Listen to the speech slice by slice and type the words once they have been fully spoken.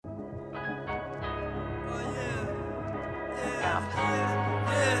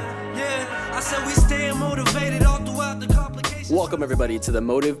I said we staying motivated all throughout the complications. Welcome everybody to the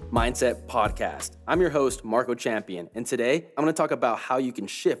Motive Mindset Podcast. I'm your host, Marco Champion, and today I'm going to talk about how you can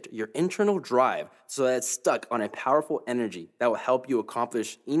shift your internal drive so that it's stuck on a powerful energy that will help you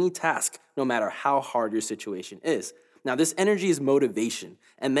accomplish any task, no matter how hard your situation is. Now, this energy is motivation,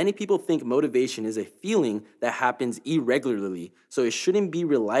 and many people think motivation is a feeling that happens irregularly, so it shouldn't be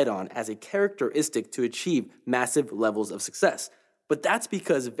relied on as a characteristic to achieve massive levels of success. But that's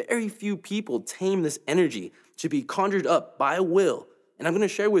because very few people tame this energy to be conjured up by will. And I'm going to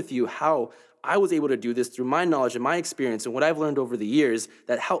share with you how I was able to do this through my knowledge and my experience and what I've learned over the years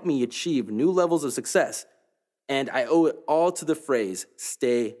that helped me achieve new levels of success. And I owe it all to the phrase,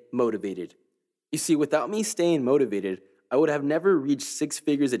 stay motivated. You see, without me staying motivated, I would have never reached 6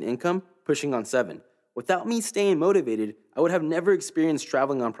 figures in income, pushing on 7. Without me staying motivated, I would have never experienced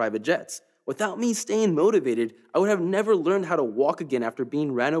traveling on private jets. Without me staying motivated, I would have never learned how to walk again after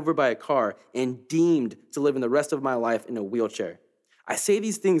being ran over by a car and deemed to live in the rest of my life in a wheelchair. I say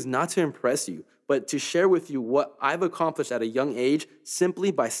these things not to impress you, but to share with you what I've accomplished at a young age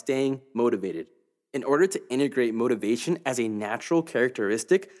simply by staying motivated. In order to integrate motivation as a natural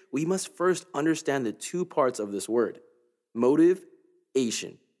characteristic, we must first understand the 2 parts of this word,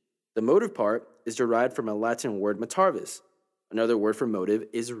 motivation. The motive part is derived from a Latin word motivus. Another word for motive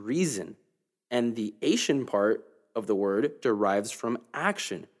is reason. And the ation part of the word derives from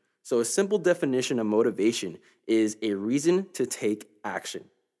action. So a simple definition of motivation is a reason to take action.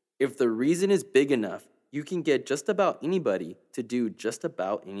 If the reason is big enough, you can get just about anybody to do just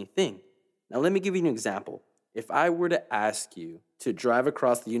about anything. Now let me give you an example. If I were to ask you to drive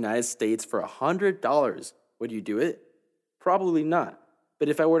across the United States for $100, would you do it? Probably not. But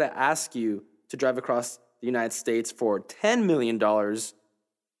if I were to ask you to drive across the United States for $10 million,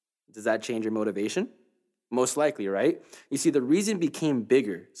 does that change your motivation? Most likely, right? You see, the reason became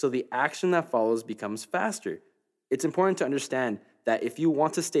bigger, so the action that follows becomes faster. It's important to understand that if you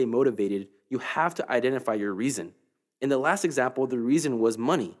want to stay motivated, you have to identify your reason. In the last example, the reason was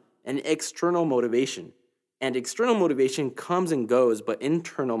money, an external motivation. And external motivation comes and goes, but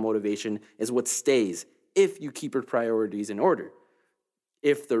internal motivation is what stays if you keep your priorities in order.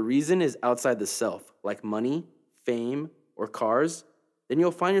 If the reason is outside the self, like money, fame, or cars, then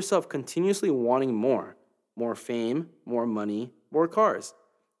you'll find yourself continuously wanting more fame, more money, more cars.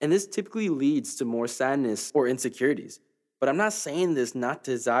 And this typically leads to more sadness or insecurities. But I'm not saying this not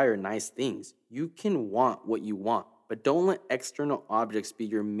to desire nice things. You can want what you want, but don't let external objects be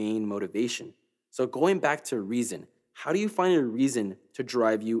your main motivation. So going back to reason, how do you find a reason to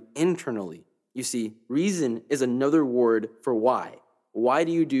drive you internally? You see, reason is another word for why. Why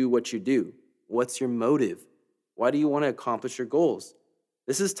do you do what you do? What's your motive? Why do you want to accomplish your goals?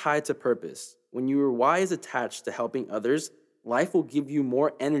 This is tied to purpose. When your why is attached to helping others, life will give you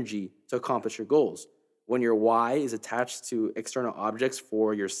more energy to accomplish your goals. When your why is attached to external objects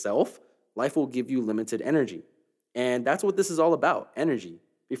for yourself, life will give you limited energy. And that's what this is all about, energy.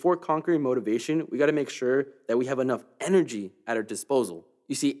 Before conquering motivation, we got to make sure that we have enough energy at our disposal.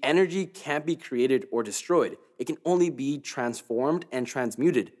 You see, energy can't be created or destroyed. It can only be transformed and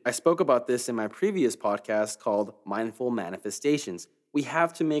transmuted. I spoke about this in my previous podcast called Mindful Manifestations. We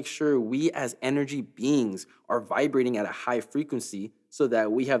have to make sure we as energy beings are vibrating at a high frequency so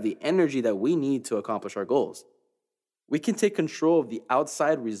that we have the energy that we need to accomplish our goals. We can take control of the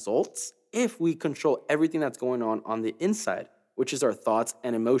outside results if we control everything that's going on the inside, which is our thoughts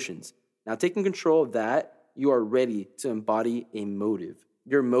and emotions. Now, taking control of that, you are ready to embody a motive.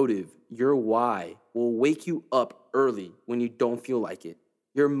 Your motive, your why, will wake you up early when you don't feel like it.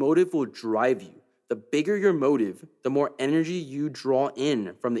 Your motive will drive you. The bigger your motive, the more energy you draw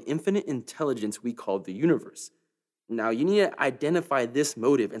in from the infinite intelligence we call the universe. Now, you need to identify this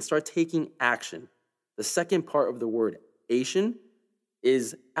motive and start taking action. The second part of the word action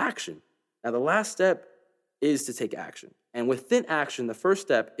is action. Now, the last step is to take action. And within action, the first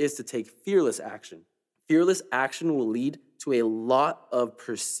step is to take fearless action. Fearless action will lead to a lot of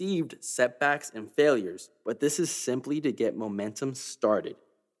perceived setbacks and failures, but this is simply to get momentum started.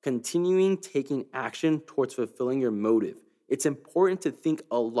 Continuing taking action towards fulfilling your motive. It's important to think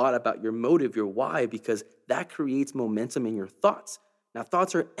a lot about your motive, your why, because that creates momentum in your thoughts. Now,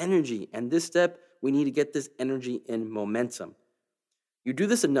 thoughts are energy, and this step, we need to get this energy in momentum. You do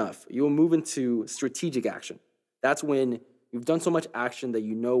this enough, you will move into strategic action. That's when you've done so much action that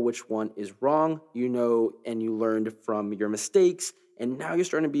you know which one is wrong, you know, and you learned from your mistakes, and now you're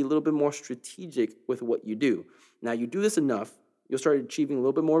starting to be a little bit more strategic with what you do. Now, you do this enough, you'll start achieving a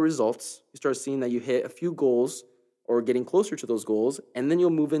little bit more results. You start seeing that you hit a few goals or getting closer to those goals, and then you'll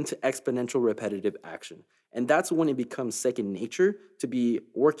move into exponential repetitive action. And that's when it becomes second nature to be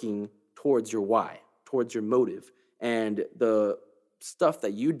working towards your why, towards your motive. And the stuff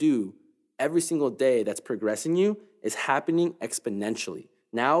that you do every single day that's progressing you is happening exponentially.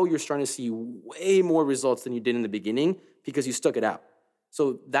 Now you're starting to see way more results than you did in the beginning because you stuck it out.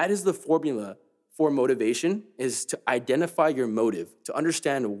 So that is the formula for motivation, is to identify your motive, to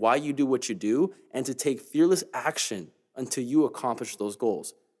understand why you do what you do, and to take fearless action until you accomplish those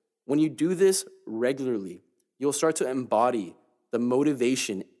goals. When you do this regularly, you'll start to embody the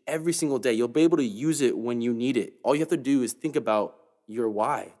motivation every single day. You'll be able to use it when you need it. All you have to do is think about your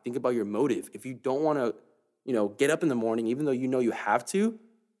why, think about your motive. If you don't want to, get up in the morning, even though you know you have to,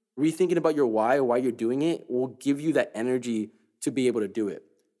 rethinking about your why you're doing it will give you that energy to be able to do it.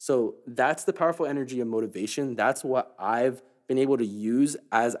 So that's the powerful energy of motivation. That's what I've been able to use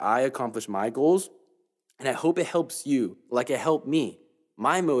as I accomplish my goals. And I hope it helps you like it helped me.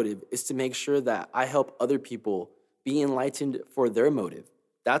 My motive is to make sure that I help other people be enlightened for their motive.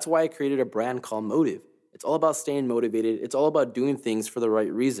 That's why I created a brand called Motive. It's all about staying motivated. It's all about doing things for the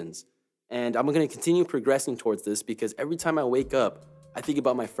right reasons. And I'm going to continue progressing towards this because every time I wake up, I think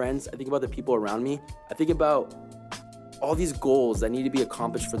about my friends. I think about the people around me. I think about all these goals that need to be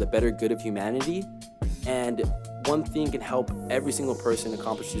accomplished for the better good of humanity. And one thing can help every single person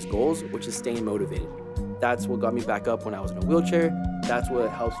accomplish these goals, which is staying motivated. That's what got me back up when I was in a wheelchair. That's what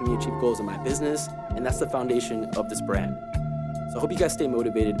helps me achieve goals in my business. And that's the foundation of this brand. So I hope you guys stay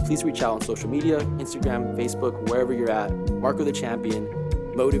motivated. Please reach out on social media, Instagram, Facebook, wherever you're at. Marco the Champion,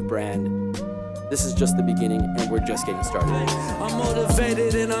 Motive Brand. This is just the beginning, and we're just getting started. I'm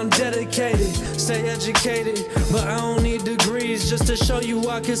motivated and I'm dedicated, stay educated, but I don't need degrees just to show you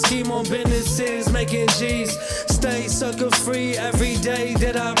I can scheme on businesses, making G's. Stay sucker free every day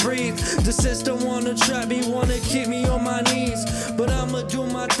that I breathe. The system wanna trap me, wanna keep me on my knees, but I'ma do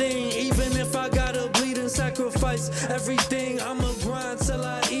my thing, even if I gotta bleed and sacrifice everything. I'ma grind till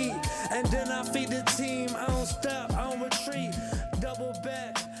I eat, and then I feed the team. I don't stop, I don't retreat, double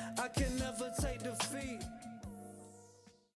back. I can never take defeat.